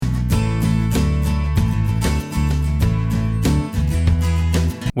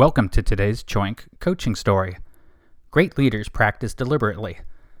Welcome to today's Choink coaching story. Great leaders practice deliberately.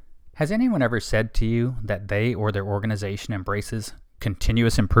 Has anyone ever said to you that they or their organization embraces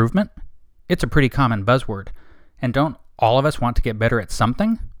continuous improvement? It's a pretty common buzzword. And don't all of us want to get better at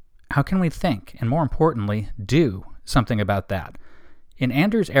something? How can we think, and more importantly, do something about that? In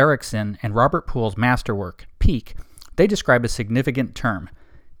Anders Ericsson and Robert Poole's masterwork, Peak, they describe a significant term,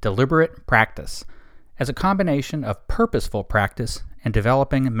 deliberate practice, as a combination of purposeful practice and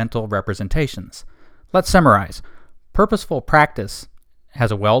developing mental representations. Let's summarize. Purposeful practice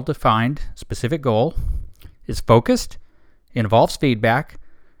has a well-defined, specific goal, is focused, involves feedback,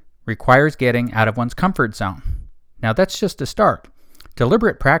 requires getting out of one's comfort zone. Now that's just a start.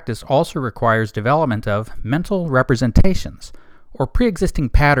 Deliberate practice also requires development of mental representations, or pre-existing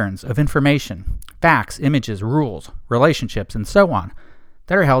patterns of information, facts, images, rules, relationships, and so on,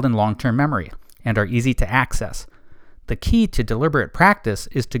 that are held in long-term memory and are easy to access. The key to deliberate practice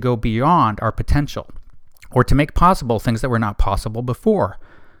is to go beyond our potential, or to make possible things that were not possible before.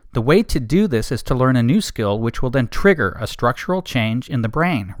 The way to do this is to learn a new skill which will then trigger a structural change in the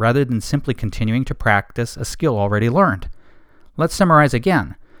brain, rather than simply continuing to practice a skill already learned. Let's summarize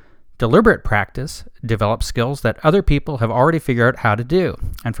again. Deliberate practice develops skills that other people have already figured out how to do,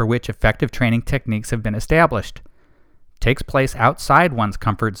 and for which effective training techniques have been established. Takes place outside one's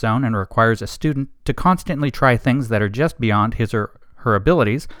comfort zone and requires a student to constantly try things that are just beyond his or her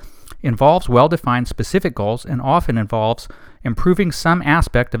abilities, involves well-defined specific goals, and often involves improving some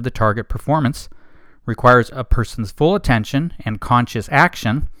aspect of the target performance, requires a person's full attention and conscious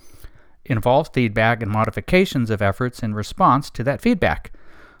action, involves feedback and modifications of efforts in response to that feedback.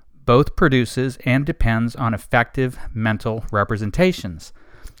 Both produces and depends on effective mental representations.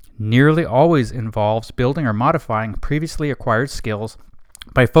 Nearly always involves building or modifying previously acquired skills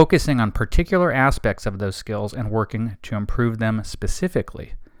by focusing on particular aspects of those skills and working to improve them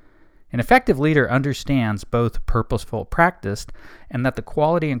specifically. An effective leader understands both purposeful practice and that the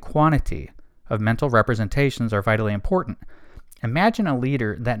quality and quantity of mental representations are vitally important. Imagine a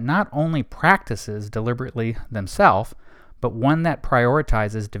leader that not only practices deliberately themselves, but one that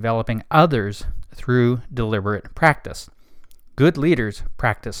prioritizes developing others through deliberate practice. Good leaders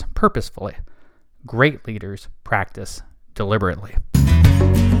practice purposefully. Great leaders practice deliberately.